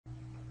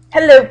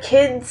Hello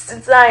kids,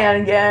 it's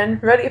Zion again,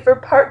 ready for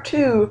part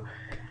 2.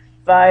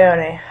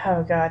 Vione.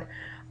 Oh god.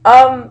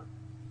 Um,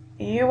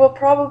 you will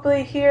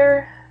probably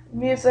hear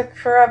music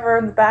forever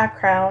in the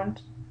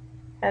background,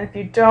 and if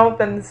you don't,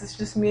 then this is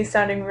just me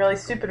sounding really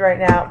stupid right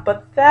now,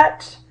 but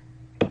that,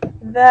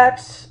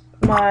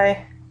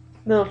 my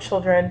little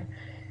children,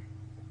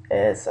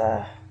 is,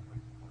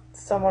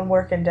 someone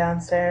working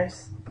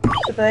downstairs.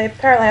 So they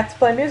apparently have to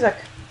play music.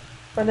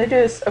 When they do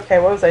this, okay,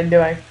 what was I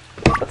doing?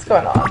 What's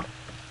going on?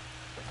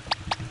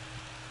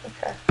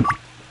 Okay.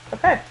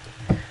 Okay.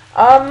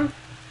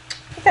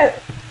 Okay.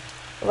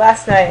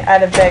 Last night I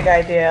had a vague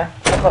idea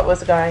of what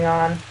was going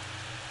on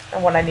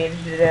and what I needed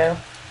to do,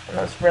 and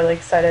I was really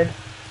excited.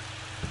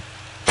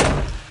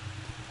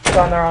 It's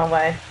going the wrong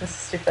way. This is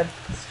stupid.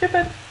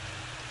 Stupid.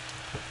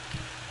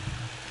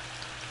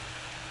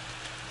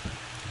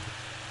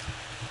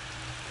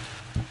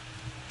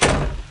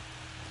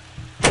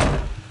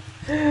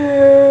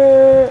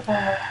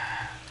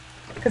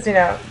 Because,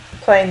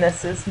 playing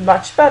this is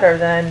much better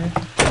than,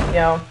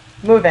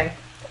 moving.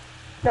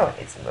 No one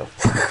needs to move.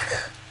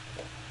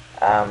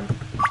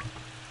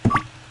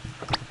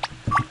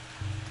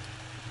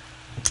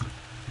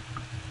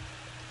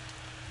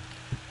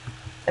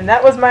 And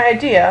that was my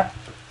idea.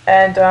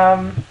 And,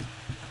 that's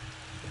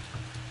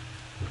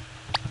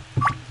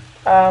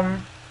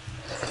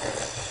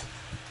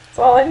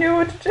all I knew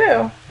what to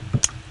do.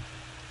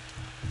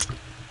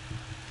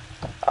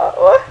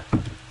 What?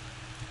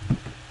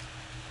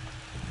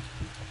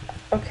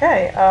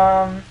 Okay,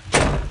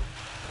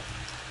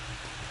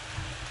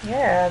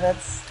 yeah,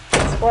 that's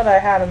what I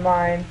had in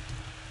mind.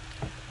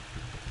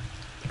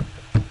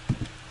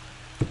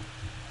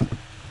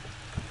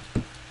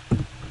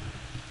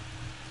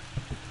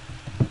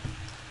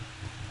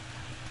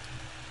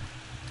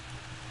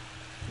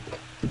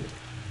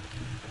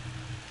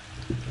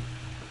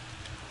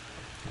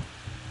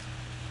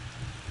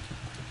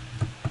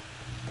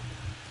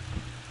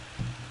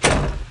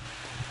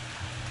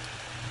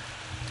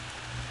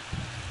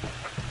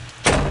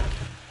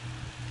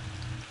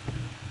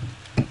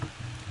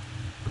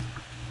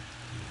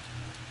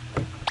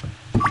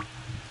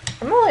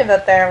 I'm gonna leave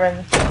that there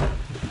and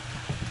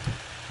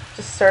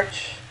just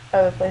search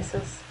other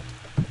places.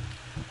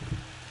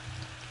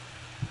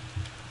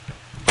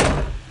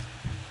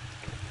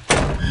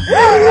 Oh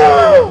my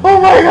god,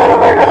 oh my god,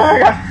 oh my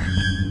god!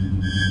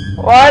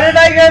 Why did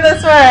I go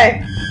this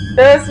way?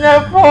 There's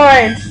no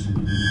point!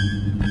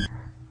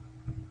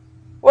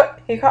 What?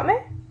 He caught me?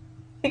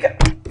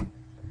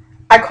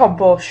 I call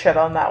bullshit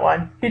on that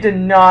one. He did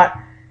not.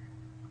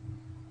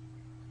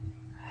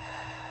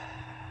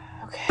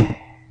 Okay.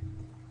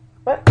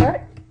 What?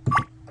 Alright.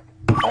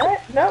 Alright,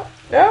 nope,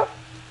 nope.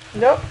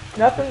 Nope,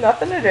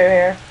 nothing to do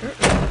here.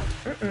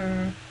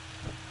 Mm-mm.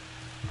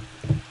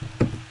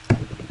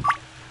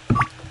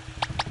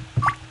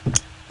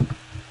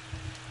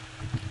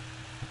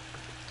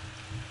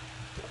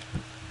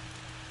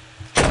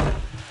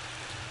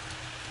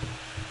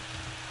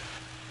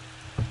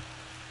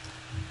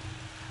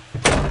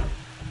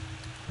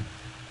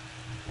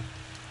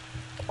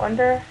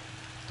 Wonder.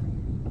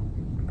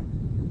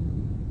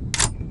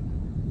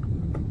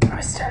 Oh,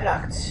 it's still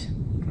locked.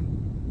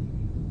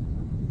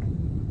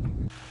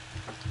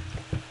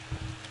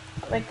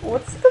 Like,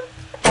 what's the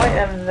point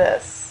of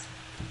this?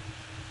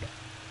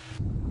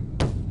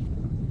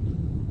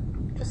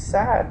 Just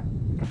sad.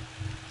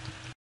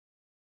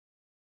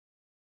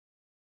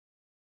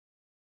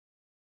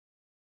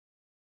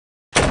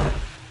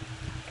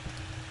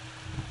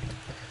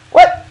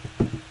 What?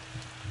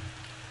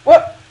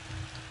 What?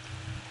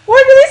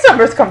 Where do these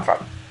numbers come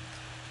from?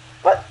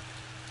 What?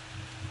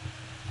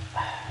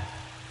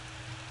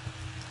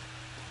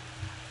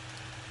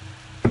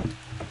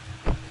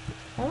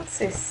 I don't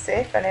see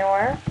safe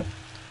anywhere.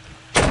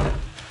 I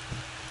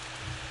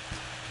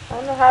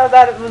don't know how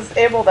that was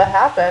able to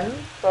happen,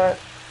 but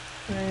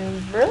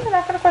I'm really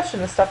not going to question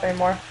this stuff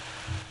anymore.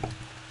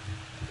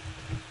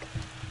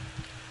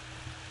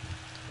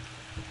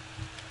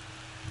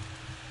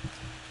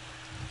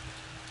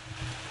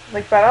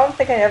 Like, but I don't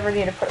think I ever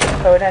need to put a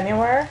code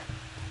anywhere.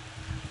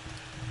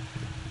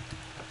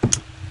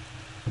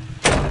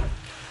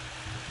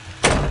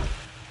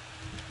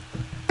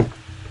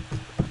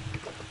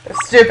 They're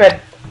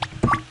stupid.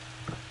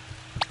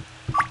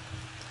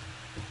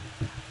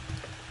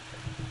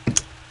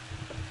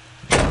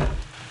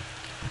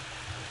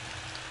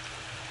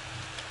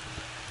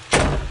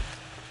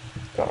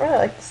 Don't really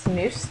like this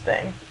noose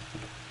thing.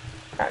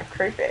 Kind of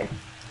creepy.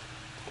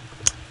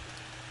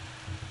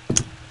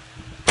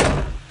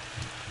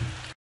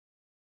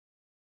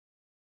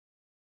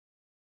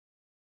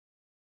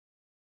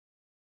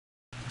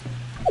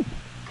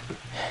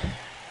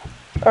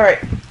 Alright.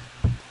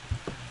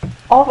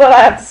 All that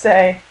I have to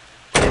say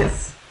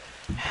is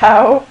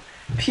how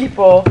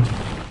people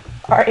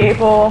are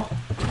able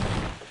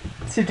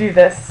to do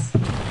this.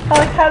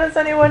 How does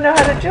anyone know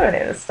how to do any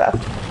of this stuff?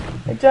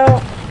 I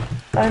don't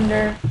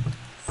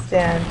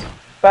understand.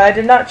 But I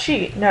did not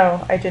cheat.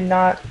 No, I did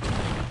not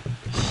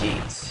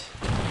cheat.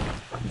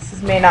 This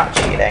is me not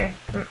cheating.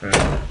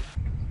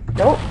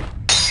 Nope.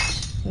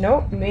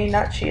 Nope, me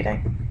not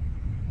cheating.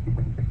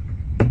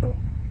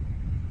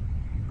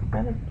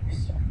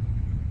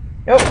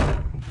 Nope.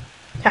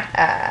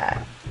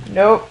 Haha.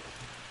 Nope.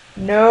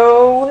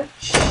 No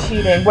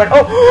cheating. What?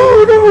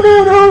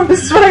 Oh, no.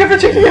 This is what I get for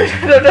cheating.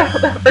 No,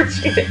 never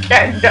cheat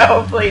again.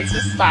 No, please,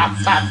 just stop.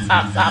 This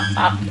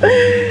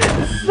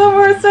is the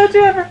worst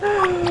idea ever.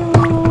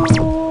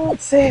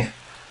 Save.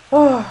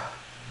 Oh.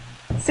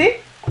 See?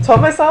 Told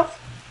myself.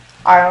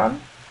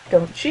 Ion.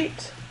 Don't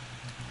cheat.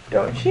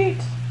 Don't cheat.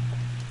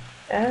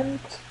 And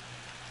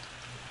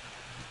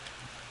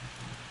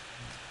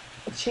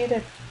I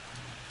cheated.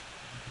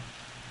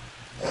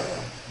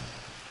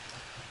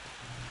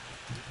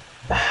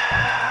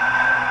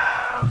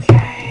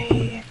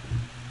 Okay.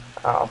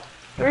 Oh,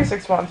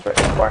 361's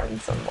written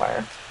important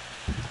somewhere.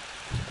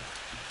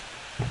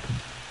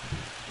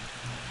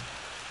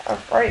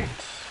 Alright.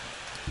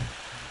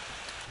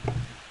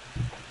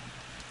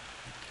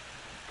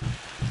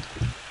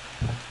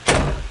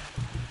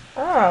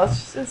 Oh, let's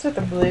just insert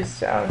the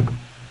bluestone.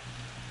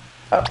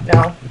 Oh,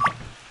 no.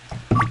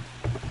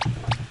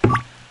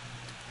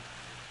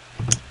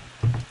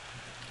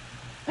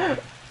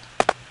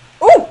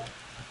 Ooh!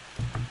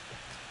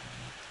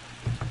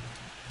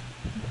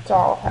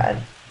 Doll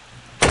head.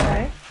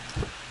 Okay.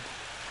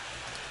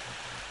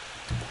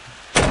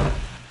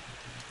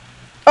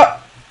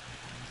 Oh!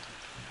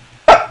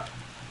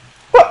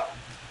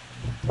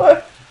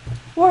 What?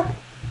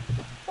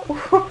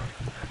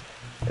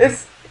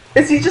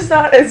 Is he just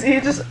not,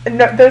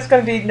 no, there's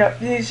gonna be no,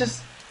 he's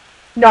just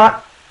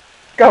not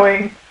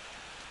going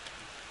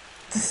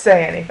to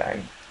say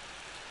anything.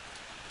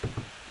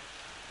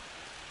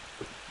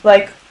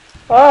 Like,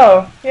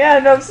 oh, yeah,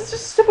 no, this is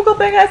just a typical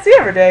thing I see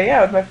every day,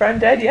 yeah, with my friend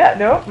dead, yeah,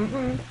 no,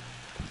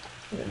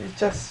 It's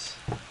just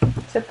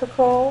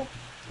typical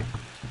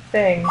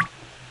thing.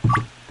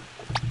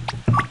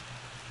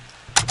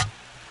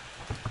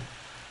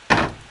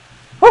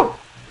 Whew!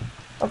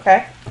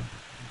 Okay.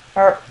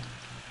 Alright.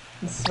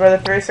 This is where the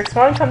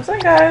 361 comes in,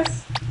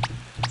 guys.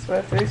 This is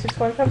where the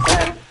 361 comes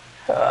in.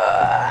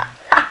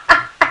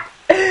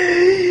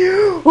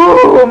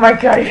 Oh my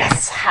god,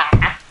 yes!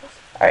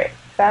 Alright,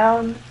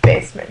 found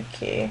basement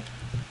key.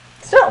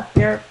 Still,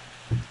 you're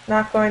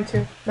not going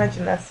to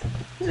mention this.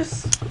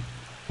 Just...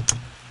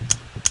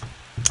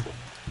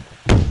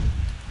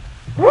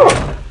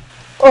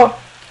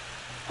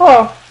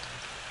 Oh!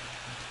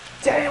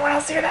 Did anyone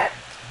else hear that?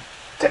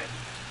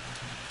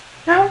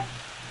 No?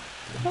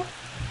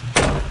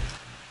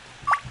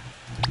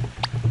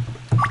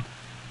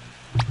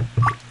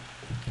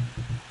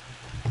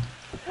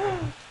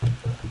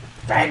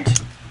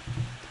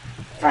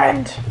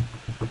 Friend.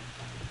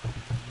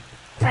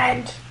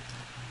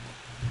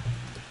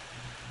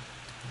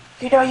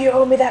 You know you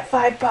owe me that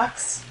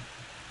 $5.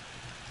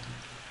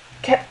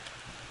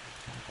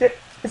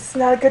 It's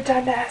not a good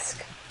time to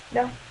ask.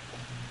 No?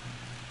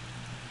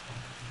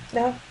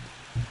 No?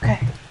 Okay.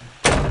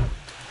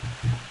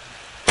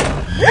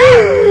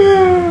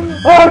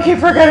 Oh, I keep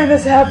forgetting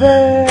this happened.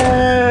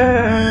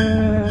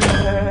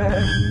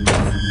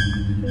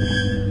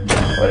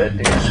 What a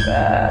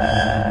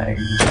douchebag.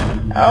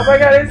 Oh my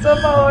god, he's still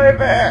following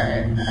me.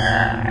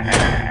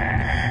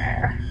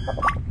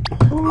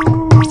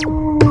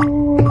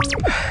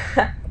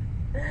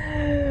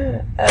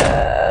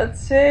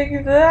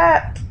 Take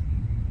that.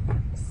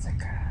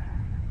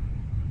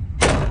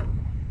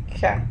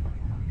 Okay.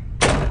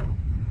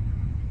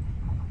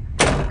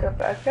 Go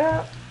back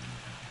up.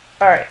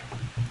 Alright.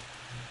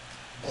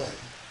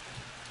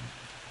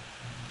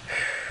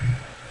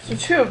 So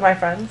 2 of my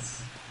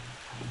friends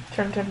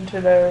turned into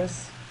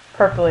those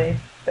purpley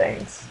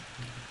things.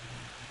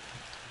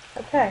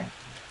 Okay.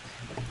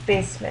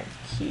 Basement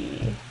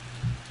key.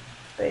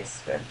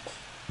 Basement.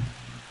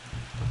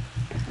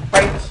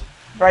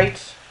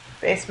 Right.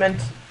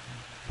 Basement.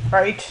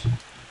 Right.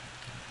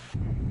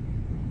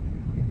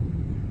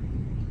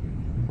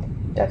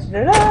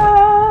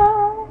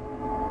 Da-da-da-da!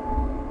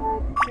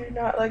 Do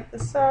not like the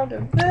sound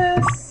of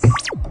this.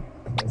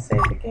 I'll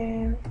save the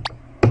game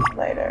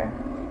later.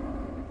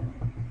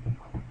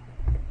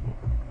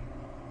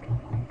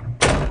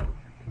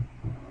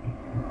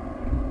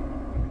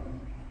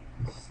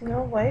 There's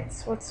no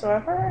lights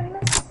whatsoever in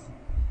this.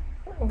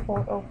 It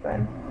won't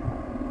open.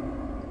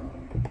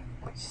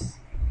 Just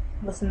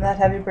listen to that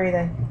heavy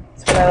breathing.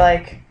 It's what I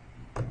like.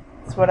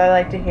 It's what I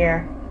like to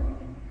hear.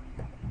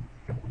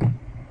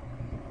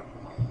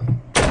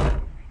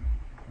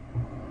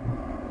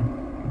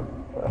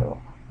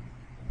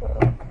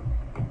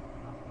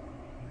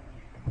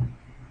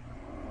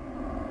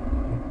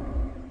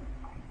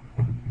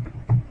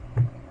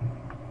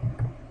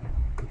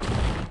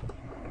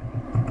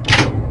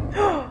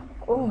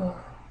 Ooh,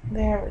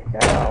 there we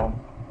go.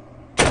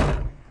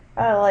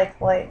 I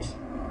like light.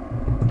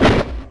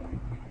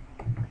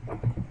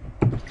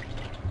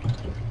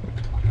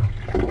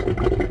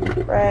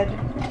 Red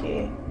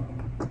key.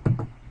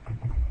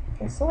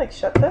 Can I still like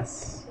shut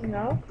this?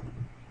 No?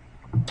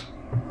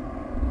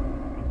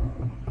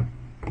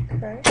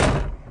 Okay.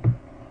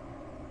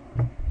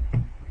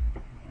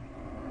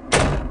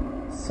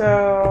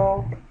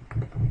 So,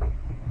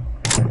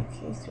 how many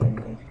keys do we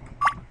need?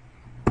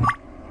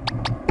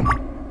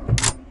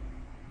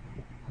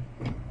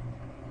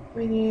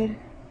 We need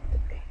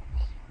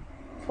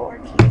 4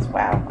 keys.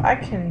 Wow, I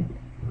can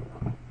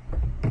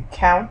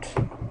count.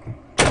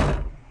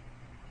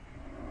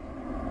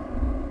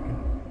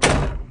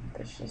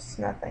 There's just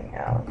nothing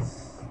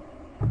else.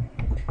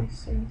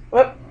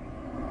 Whoop!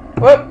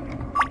 Whoop!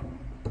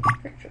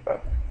 Picture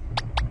book.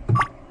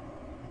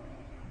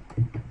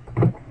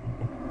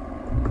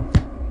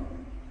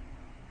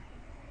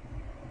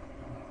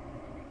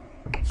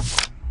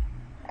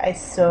 I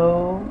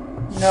so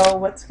know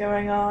what's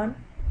going on.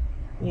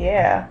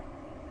 Yeah.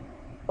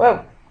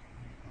 Whoa.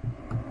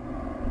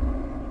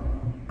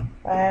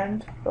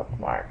 And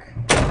bookmark.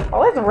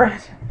 All I've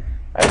read.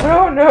 I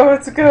don't know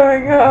what's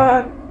going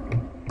on.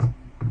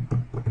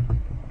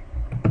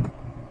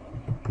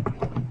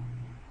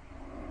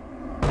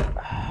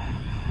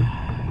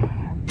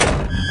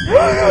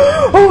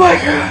 Oh my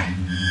god!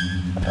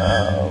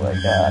 Oh my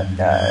god,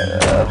 guys.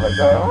 Oh my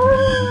god.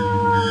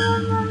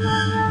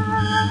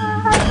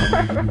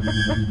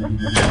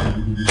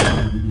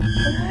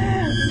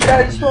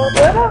 God, just won't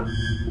let up.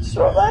 Just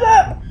won't let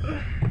up.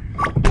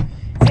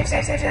 Save,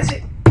 save, save,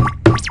 save.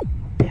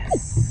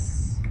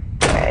 Yes.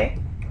 Okay.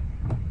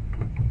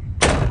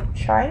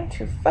 Trying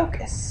to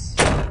focus.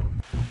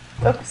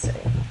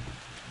 Focusing.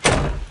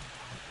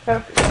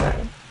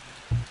 Focusing.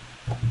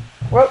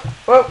 Whoa,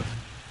 whoa.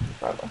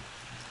 Whoa.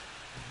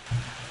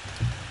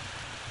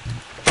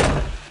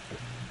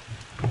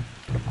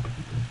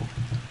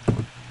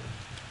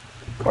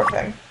 Poor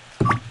thing.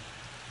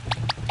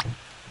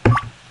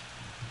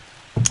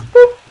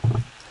 Boop.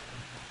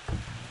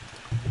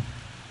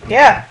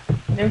 Yeah,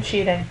 no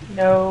cheating.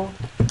 No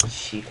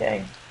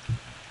cheating.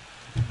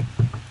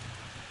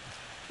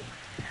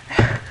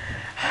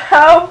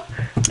 How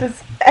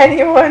does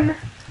anyone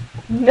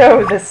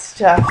know this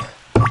stuff?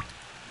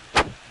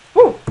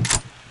 Woo.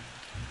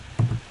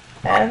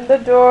 And the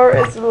door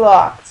is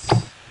locked.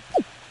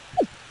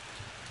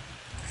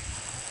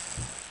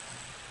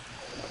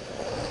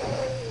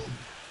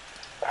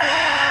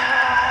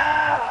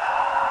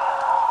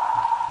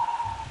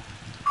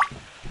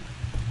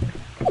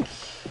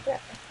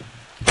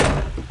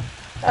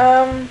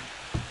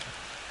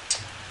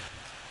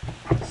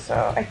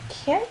 So I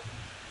can't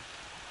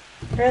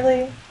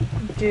really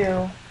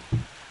do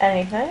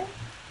anything.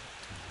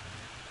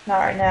 Not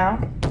right now.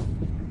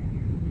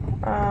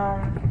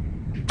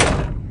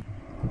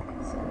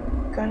 So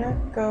I'm gonna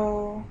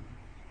go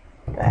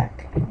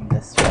back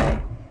this way.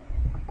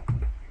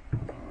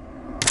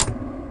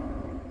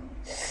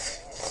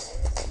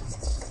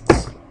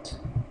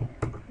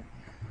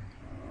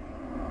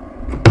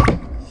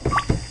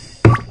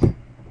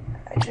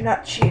 I do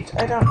not cheat.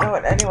 I don't know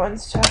what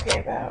anyone's talking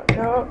about.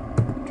 No,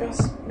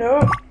 just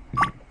no.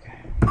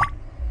 Okay.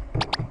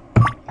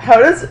 How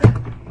does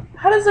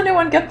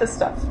anyone get this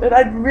stuff? And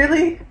I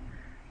really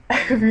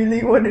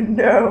want to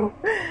know.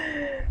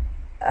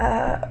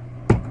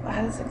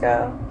 How does it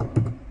go?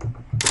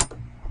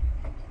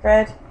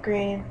 Red,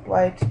 green,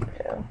 white,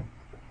 blue.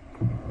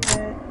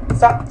 Red.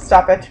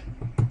 Stop it.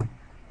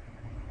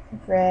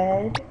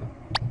 Red,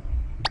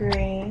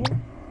 green,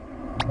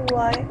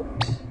 white,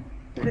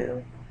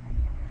 blue.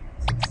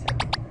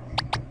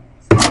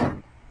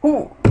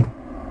 Ooh.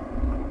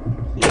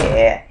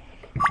 Yeah.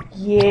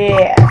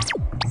 Yeah.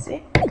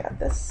 See? Got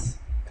this.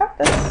 Got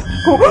this.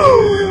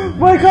 Oh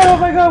my god,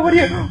 what are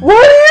you doing?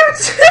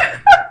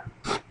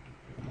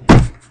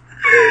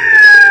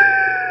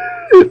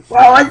 What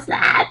was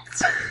that?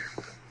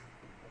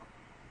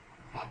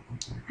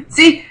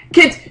 See,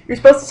 kids, you're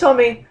supposed to tell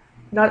me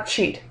not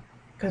cheat.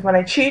 Because when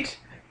I cheat,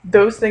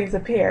 those things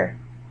appear.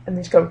 And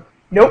they just go,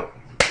 nope,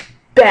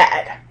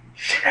 bad.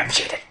 Should have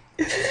cheated.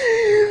 Okay.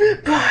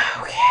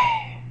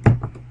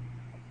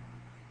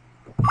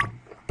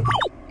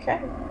 Okay.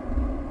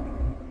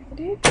 What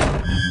do you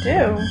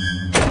do?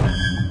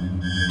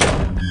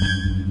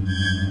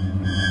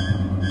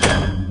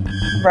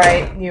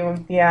 Right,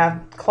 yeah,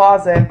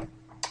 closet.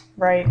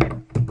 Right.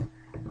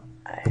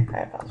 I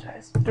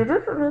apologize.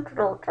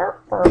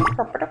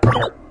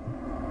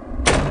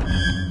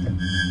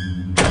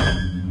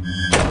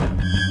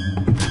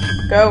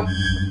 Go.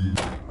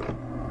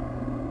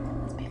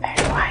 Let's be very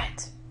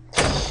quiet.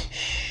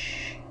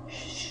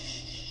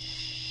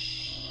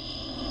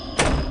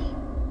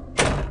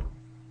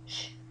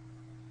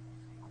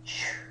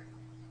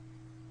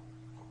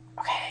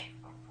 Okay.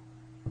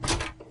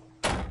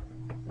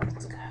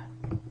 Let's go.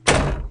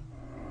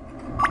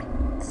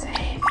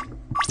 Save.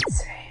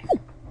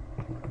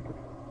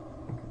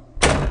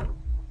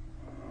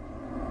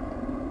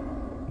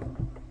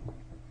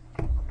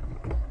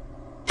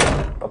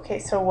 Okay,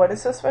 so what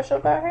is so special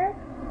about here?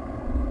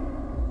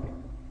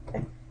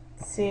 I've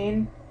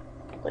seen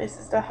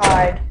places to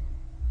hide.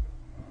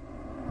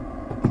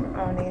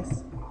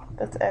 Onies.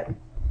 That's it.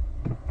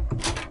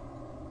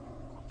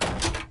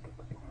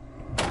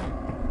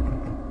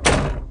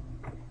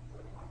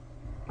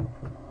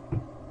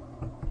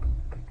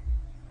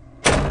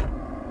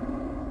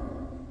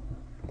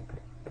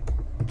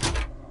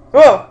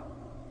 Whoa!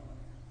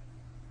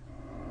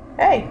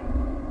 Hey!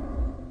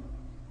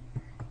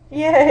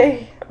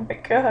 Yay! Oh my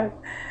god.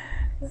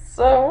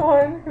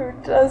 Someone who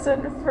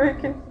doesn't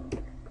freaking...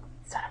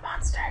 It's not a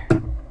monster.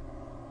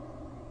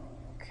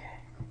 Okay.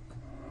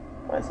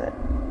 What is it?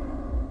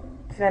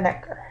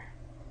 Vinegar.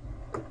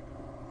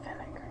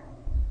 Vinegar.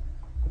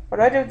 What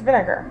do I do with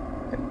vinegar?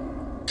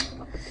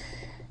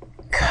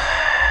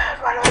 God,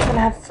 why do I even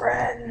have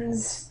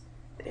friends?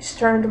 They just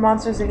turn into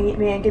monsters and eat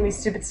me and give me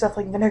stupid stuff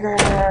like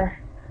vinegar.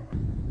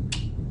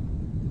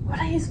 What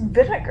do I use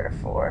vinegar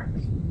for?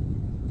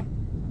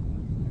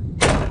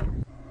 I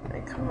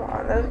mean, come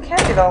on, that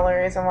can't be the only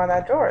reason why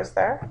that door is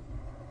there.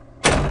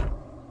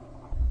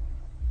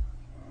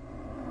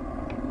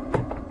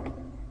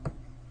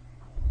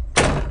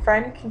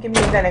 Friend can give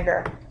me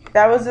vinegar.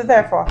 That was it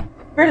there for.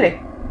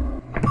 Really?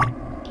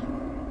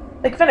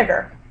 Like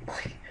vinegar.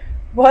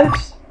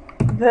 What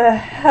the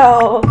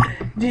hell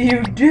do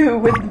you do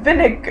with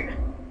vinegar?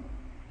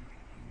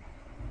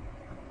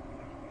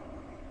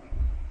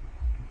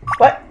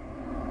 What?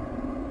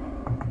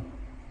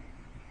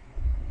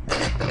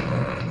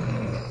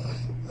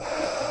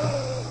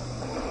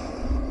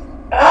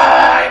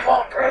 I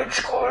won't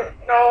rage quit.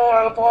 No,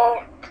 I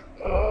won't.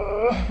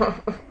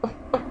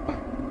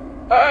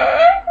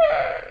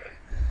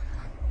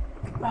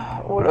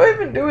 What do I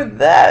even do with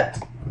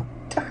that?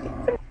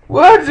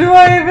 What do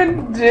I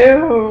even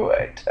do?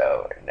 I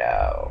don't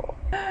know.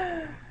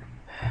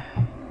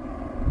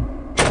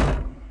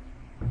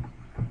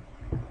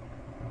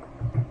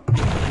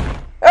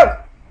 Oh!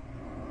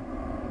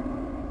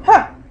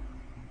 Huh!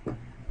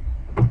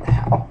 What the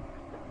hell?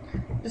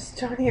 Just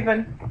don't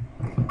even...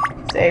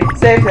 Save,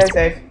 save, save,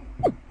 save.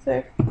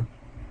 Save.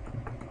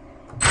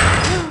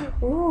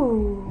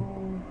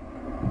 Ooh.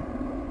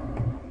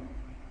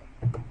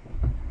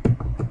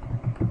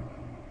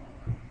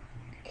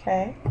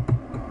 Okay.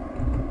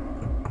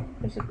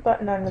 There's a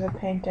button under the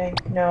painting.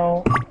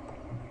 No.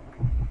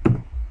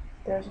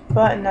 There's a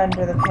button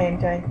under the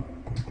painting.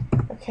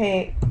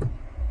 Okay.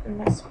 There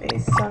must be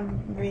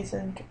some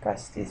reason to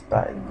press these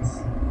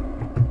buttons.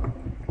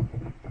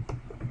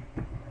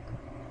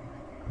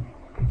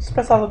 Just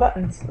press all the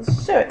buttons. Let's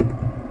just do it.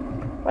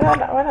 Why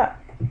not? Why not?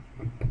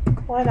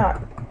 Why not?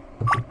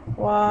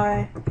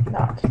 Why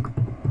not? I'm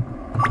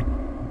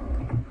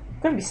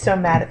gonna be so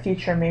mad at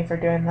future me for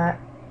doing that.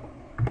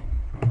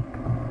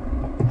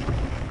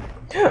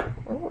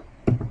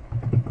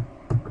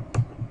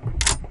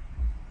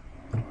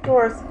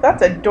 Doors.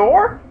 That's a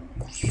door?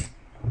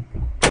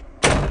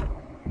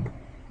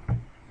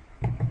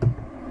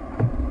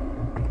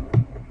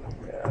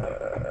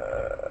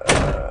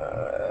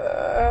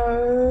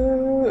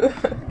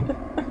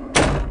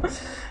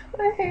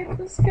 I hate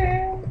this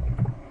game.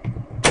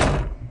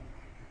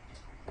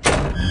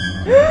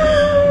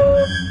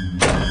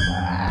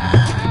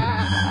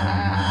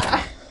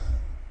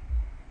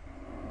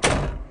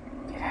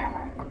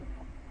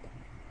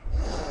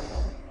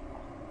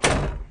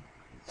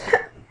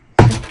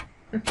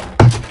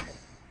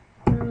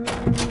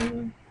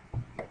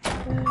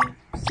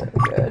 So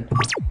good.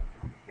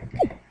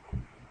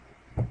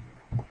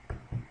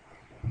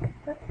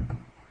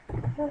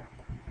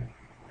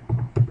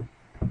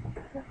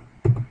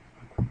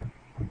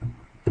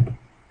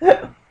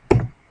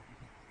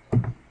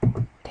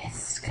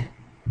 Disc.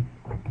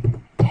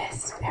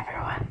 Disc,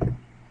 everyone.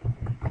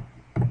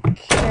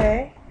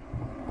 Okay.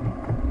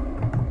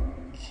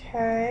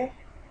 Okay.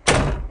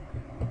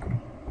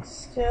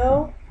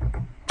 Still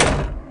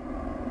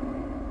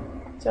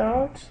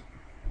don't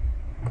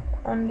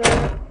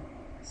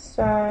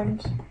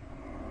understand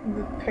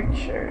the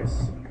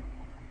pictures.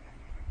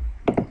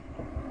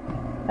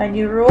 A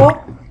new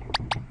rule?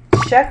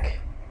 Check.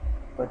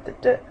 What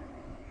the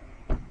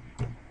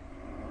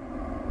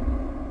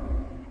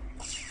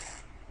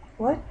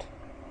What?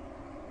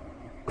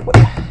 What?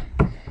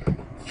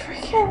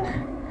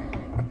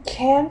 Freaking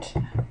can't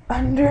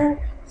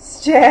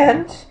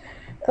understand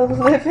a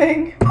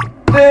living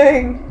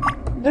thing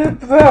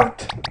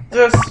about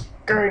this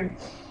game.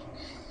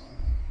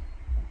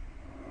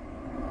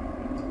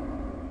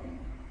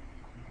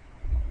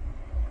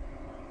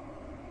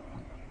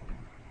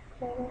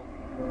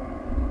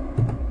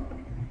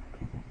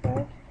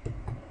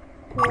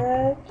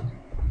 Red,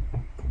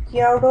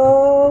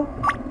 yellow,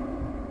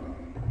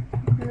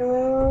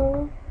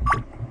 blue,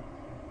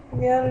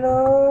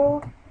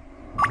 yellow,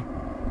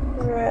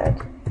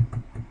 red.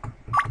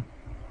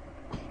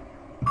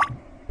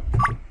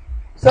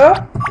 So,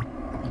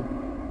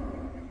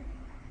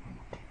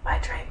 did my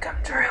dream come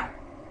true?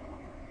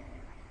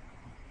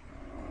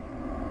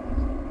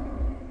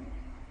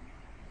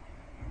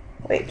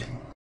 Wait.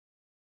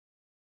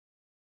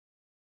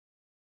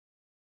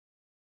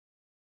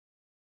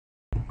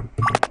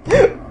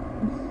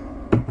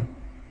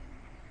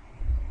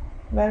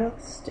 Metal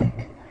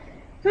stick.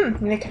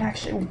 And you can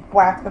actually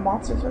whack the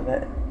monsters with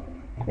it.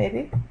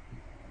 Maybe.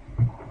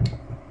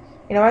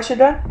 You know what I should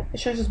have done? I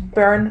should have just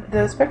burned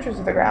those pictures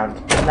to the ground.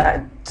 And then I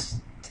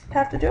didn't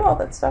have to do all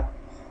that stuff.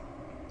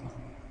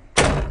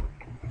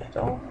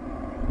 Metal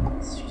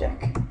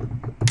stick.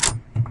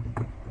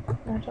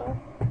 metal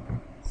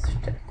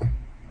stick.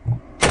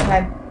 And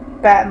I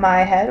bat my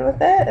head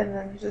with it and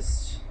then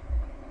just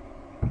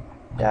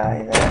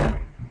die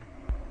there.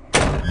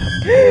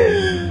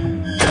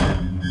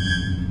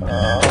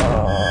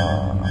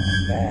 Oh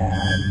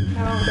man.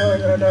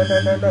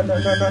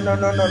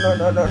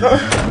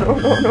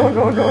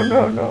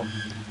 No.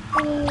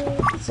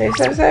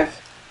 Save.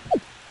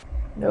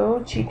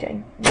 No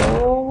cheating.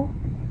 No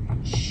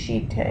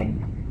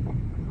cheating.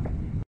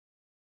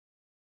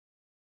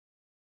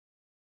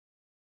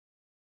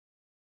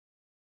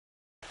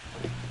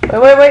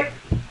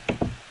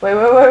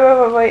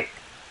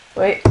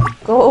 Wait.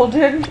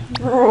 Golden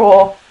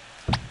rule.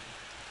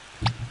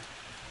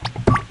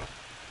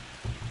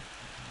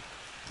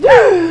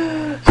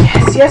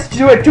 Yes,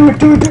 do it.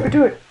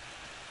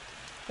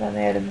 Then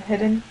they had a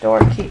hidden door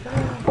key.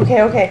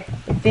 Okay.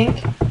 I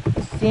think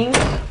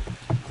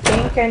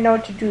I know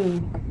what to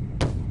do.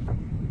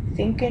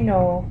 Think I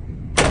know.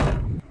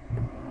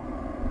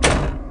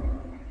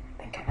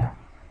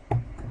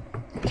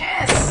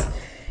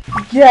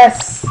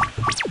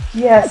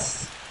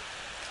 Yes.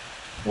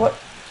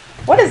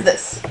 What is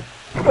this?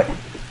 What?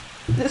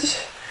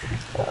 This.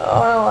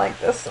 Oh, I don't like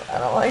this. I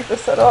don't like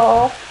this at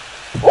all.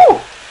 Ooh!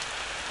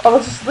 Oh,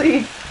 let's just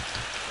leave.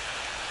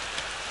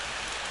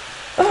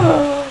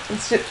 Oh,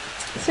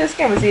 this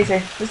game was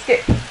easy. Let's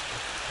get.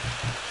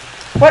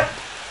 What?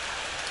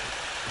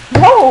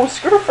 No,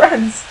 screw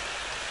friends.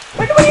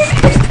 Why do I even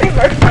take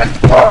my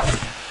friends?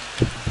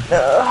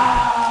 No.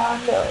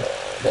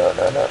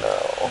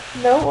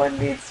 No one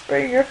needs to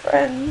bring your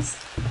friends.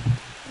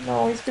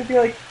 No, he's gonna be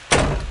like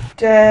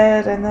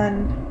dead, and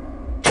then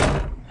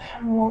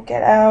we'll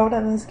get out,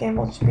 and this game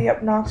will just be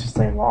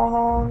obnoxiously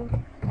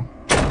long.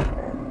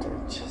 And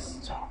I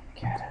just don't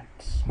get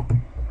it.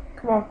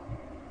 Come on,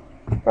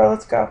 bro,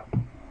 let's go.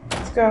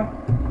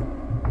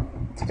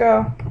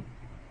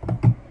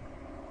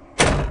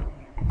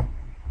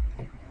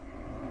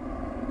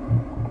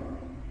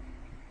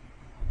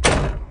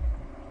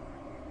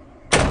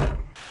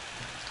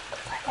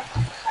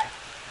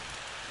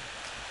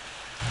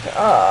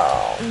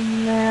 Oh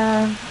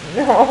man,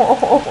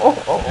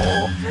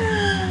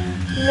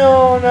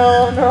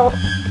 no.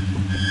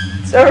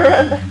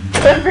 Sarah,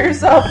 fend for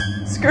yourself.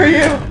 Screw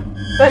you.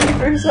 Fend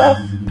for yourself.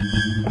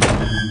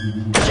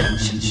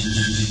 Shh.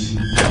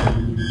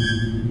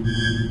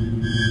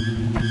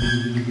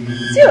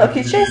 See, look,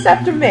 he chased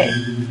after me.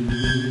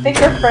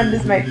 Think our friend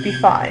might be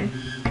fine.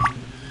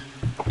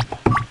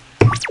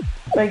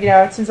 But you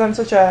know, since I'm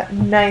such a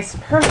nice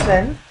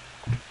person,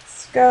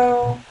 let's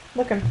go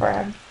looking for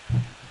him.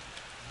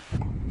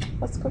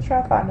 Let's go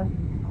try to find him.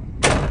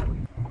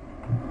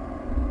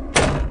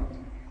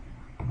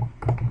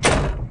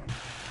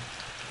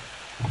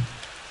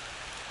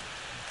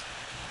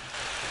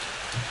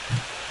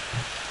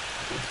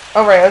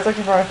 Oh right, I was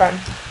looking for my friend.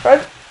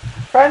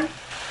 Friend?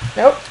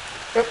 Nope,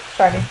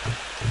 shiny.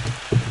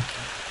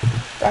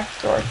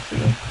 Backdoor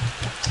key.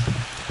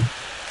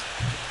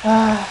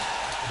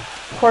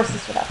 Of course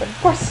this would happen. Of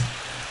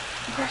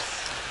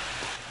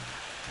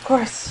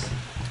course.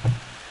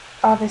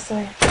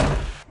 Obviously.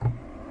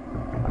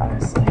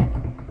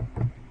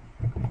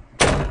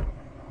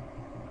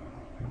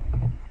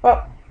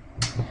 Well,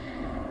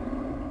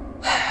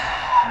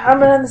 I'm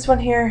gonna end this one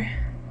here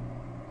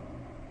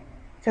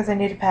because I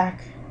need to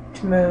pack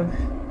to move,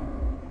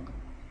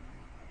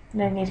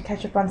 and I need to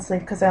catch up on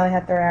sleep because I only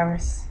had 3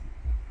 hours.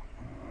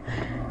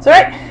 So,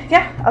 right,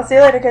 yeah, I'll see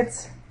you later,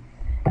 kids.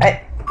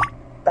 Alright.